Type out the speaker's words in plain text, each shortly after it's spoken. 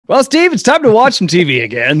Well, Steve, it's time to watch some TV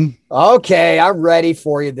again. Okay, I'm ready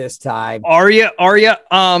for you this time. Are you? I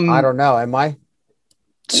don't know. Am I?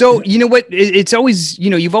 So, you know what? It's always,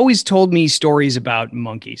 you've always told me stories about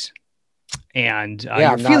monkeys and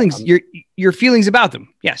your feelings about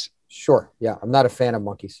them. Yes. Sure. Yeah. I'm not a fan of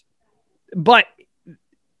monkeys. But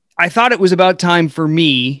I thought it was about time for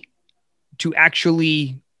me to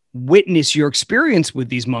actually witness your experience with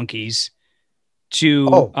these monkeys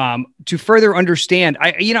to further understand.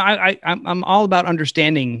 I'm all about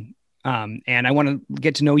understanding, and I want to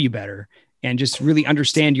get to know you better and just really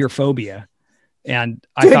understand your phobia. And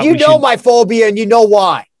Dude, my phobia, and you know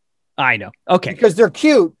why. I know. Okay. Because they're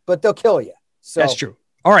cute, but they'll kill you. So that's true.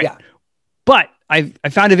 All right. Yeah. But I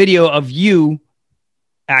found a video of you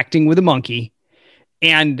acting with a monkey,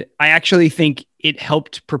 and I actually think it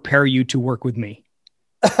helped prepare you to work with me.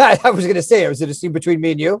 I was going to say, was it a scene between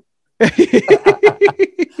me and you?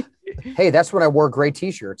 Hey, that's when I wore gray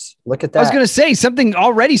t-shirts. Look at that. I was going to say something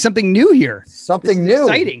new here. Something new.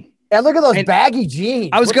 Exciting. And look at those baggy jeans.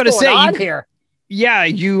 I was going to say here. Yeah,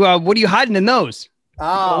 what are you hiding in those?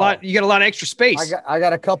 Oh, you got a lot of extra space. I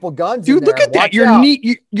got a couple guns. Dude, look at that.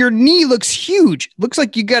 Your knee looks huge. Looks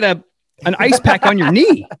like you got an ice pack on your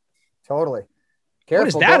knee. Totally. Careful. What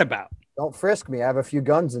is that about? Don't frisk me. I have a few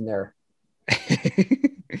guns in there.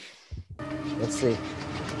 Let's see.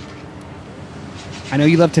 I know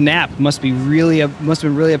you love to nap. Must have been really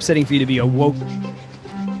upsetting for you to be awoke.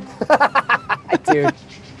 Dude.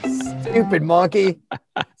 Stupid monkey.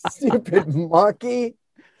 Stupid monkey.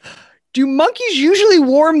 Do monkeys usually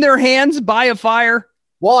warm their hands by a fire?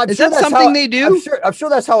 Well, is that something they do? I'm sure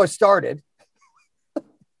that's how it started.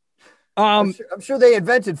 I'm sure they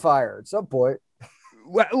invented fire at some point.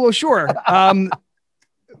 Well, sure. And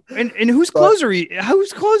whose clothes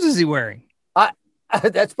is he wearing?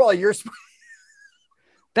 That's probably yours.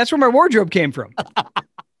 That's where my wardrobe came from.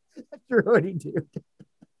 That's your hoodie, dude.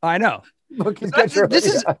 I know.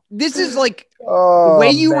 This is like the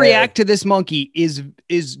way you react to this monkey is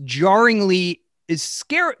scarily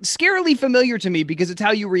familiar to me because it's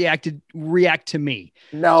how you react to me.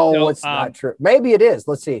 No, it's not true. Maybe it is.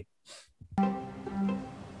 Let's see.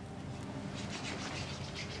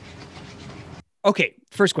 Okay,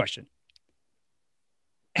 first question.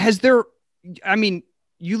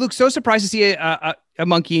 You look so surprised to see a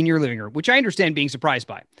monkey in your living room, which I understand being surprised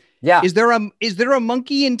by. Yeah. Is there a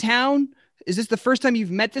monkey in town? Is this the first time you've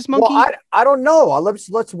met this monkey? Well, I don't know.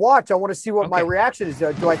 Let's watch. I want to see what my reaction is.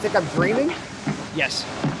 Do I think I'm dreaming? Yes.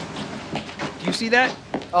 Do you see that?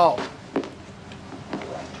 Oh.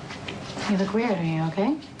 You look weird. Are you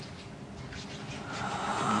okay?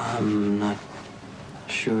 I'm not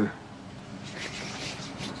sure.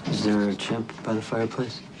 Is there a chimp by the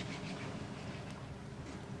fireplace?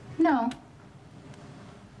 No.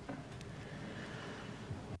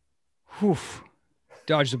 Whew.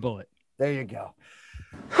 Dodged a bullet. There you go.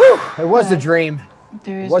 Whew. It was a dream.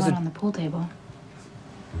 There is one on the pool table.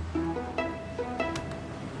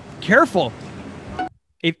 Careful.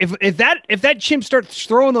 If that chimp starts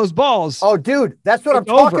throwing those balls. Oh, dude, that's what I'm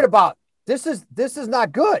talking about. This is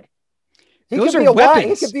not good. Those are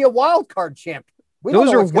weapons. He could be a wild card chimp.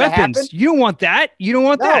 Those are weapons. You don't want that. You don't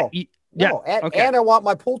want that. Yeah. And I want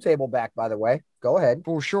my pool table back, by the way. Go ahead.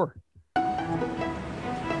 For sure.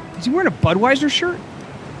 Is he wearing a Budweiser shirt?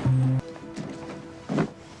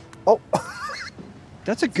 Oh.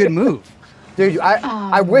 That's a good move. Dude,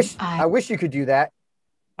 I wish you could do that.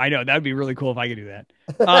 I know. That would be really cool if I could do that.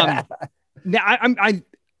 Now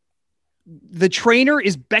the trainer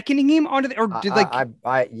is beckoning him onto the,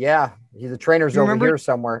 yeah. The trainer's over here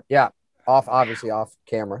somewhere. Yeah. Obviously off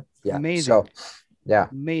camera. Yeah. Amazing. So, yeah.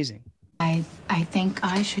 Amazing. I think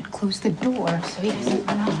I should close the door so he doesn't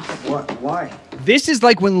run off. What? Why? This is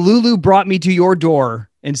like when Lulu brought me to your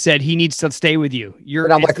door and said he needs to stay with you.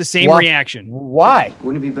 It's the same reaction. Why?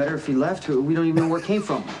 Wouldn't it be better if he left? We don't even know where it came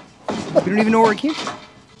from. We don't even know where it came from.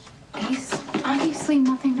 He's obviously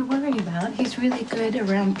nothing to worry about. He's really good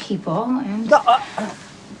around people, and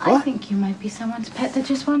I think you might be someone's pet that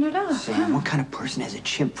just wandered off. Sam, what kind of person has a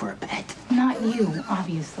chimp for a pet? Not you,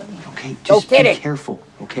 obviously. Okay, just be careful,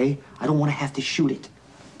 okay? I don't want to have to shoot it.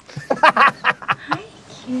 Hi,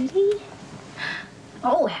 cutie.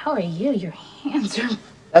 Oh, how are you? Your hands are...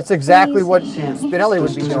 That's exactly what Spinelli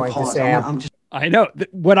would be doing to Sam. I know.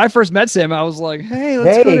 When I first met Sam, I was like,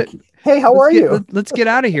 "Hey, how are you? Let's get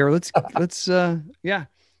out of here. Let's yeah."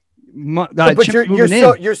 But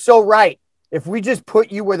you're so right. If we just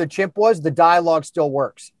put you where the chimp was, the dialogue still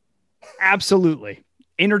works. Absolutely,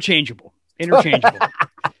 interchangeable.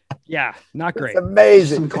 Yeah, not great. It's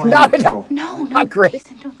amazing. No, not great.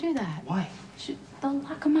 Listen, don't do that. Why? They'll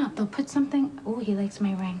lock him up. They'll put something. Oh, he likes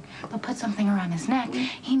my ring. They'll put something around his neck.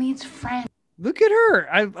 He needs friends. Look at her.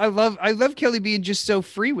 I love Kelly being just so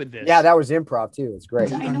free with this. Yeah, that was improv too. It's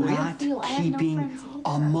great. We are not keeping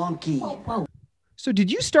a monkey. Whoa. So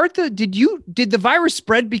did you start did the virus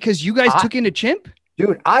spread because you guys took in a chimp?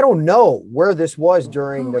 Dude, I don't know where this was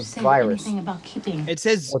during the virus. Anything about keeping? It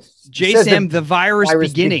says, J-Sam, the virus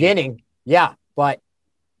beginning. Yeah, but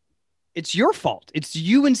it's your fault. It's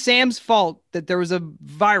you and Sam's fault that there was a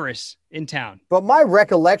virus in town. But my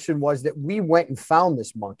recollection was that we went and found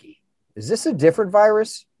this monkey. Is this a different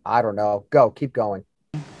virus? I don't know. Keep going.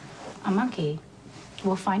 A monkey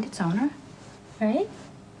will find its owner, right?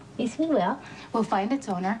 Yes, we will. We'll find its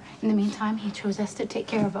owner. In the meantime, he chose us to take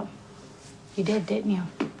care of him. You did, didn't you?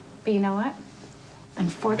 But you know what?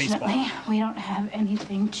 Unfortunately, we don't have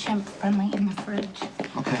anything chimp-friendly in the fridge.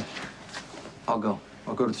 Okay. I'll go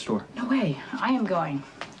to the store. No way. I am going.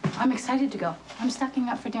 I'm excited to go. I'm stocking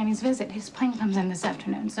up for Danny's visit. His plane comes in this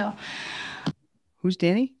afternoon, so... Who's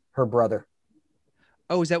Danny? Her brother.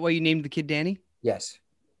 Oh, is that why you named the kid Danny? Yes.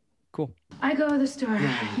 Cool. I go to the store.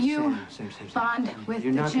 You bond with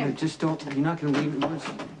the chimp. You're not gonna leave it.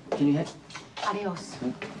 Can you hit? Adios.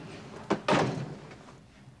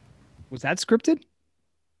 Was that scripted?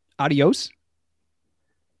 Adios?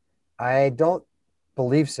 I don't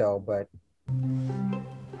believe so, but...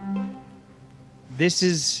 This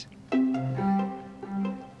is...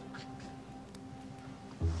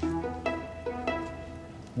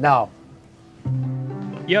 No.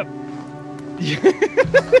 Yep.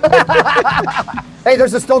 Hey,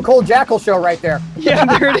 there's a Stone Cold Jackal show right there. Yeah,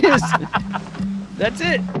 there it is. That's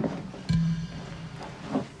it.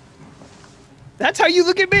 That's how you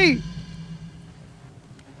look at me.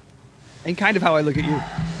 And kind of how I look at you.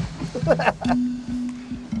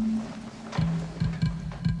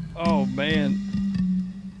 Oh, man.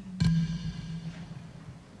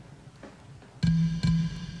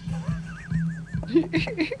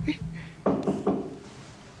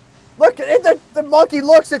 Look, the monkey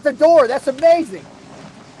looks at the door. That's amazing.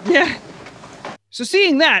 Yeah. So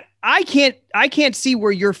seeing that, I can't see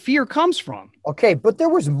where your fear comes from. Okay, but there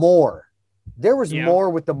was more. There was more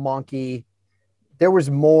with the monkey. There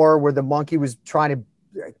was more where the monkey was trying to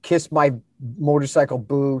kiss my motorcycle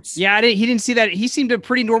boots. Yeah, he didn't see that. He seemed a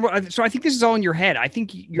pretty normal. So I think this is all in your head. I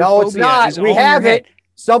think your phobia it's not. Is we have it.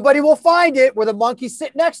 Somebody will find it where the monkey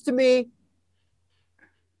sit next to me.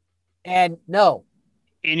 And no.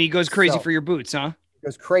 And he goes crazy for your boots, huh? He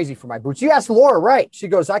goes crazy for my boots. You asked Laura, right? She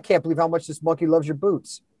goes, I can't believe how much this monkey loves your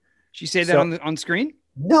boots. She said that on screen?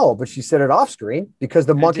 No, but she said it off screen because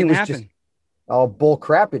the monkey was just, oh, bull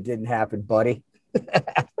crap. It didn't happen, buddy.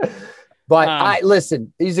 But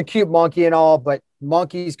listen, he's a cute monkey and all, but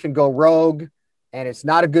monkeys can go rogue and it's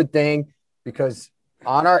not a good thing because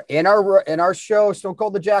in our show, Stone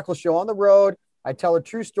Cold the Jackal show on the road, I tell a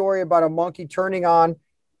true story about a monkey turning on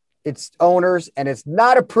its owners, and it's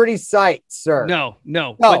not a pretty sight, sir. No.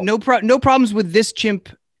 But no problems with this chimp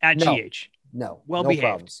at GH. No. Well behaved.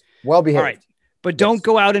 Problems. Well behaved. All right. But don't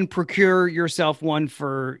go out and procure yourself one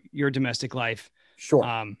for your domestic life. Sure.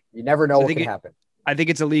 You never know what can happen. I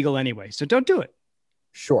think it's illegal anyway, so don't do it.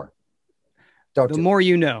 Sure. Don't. The more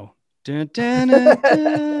you know. Please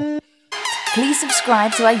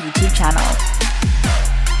subscribe to our YouTube channel.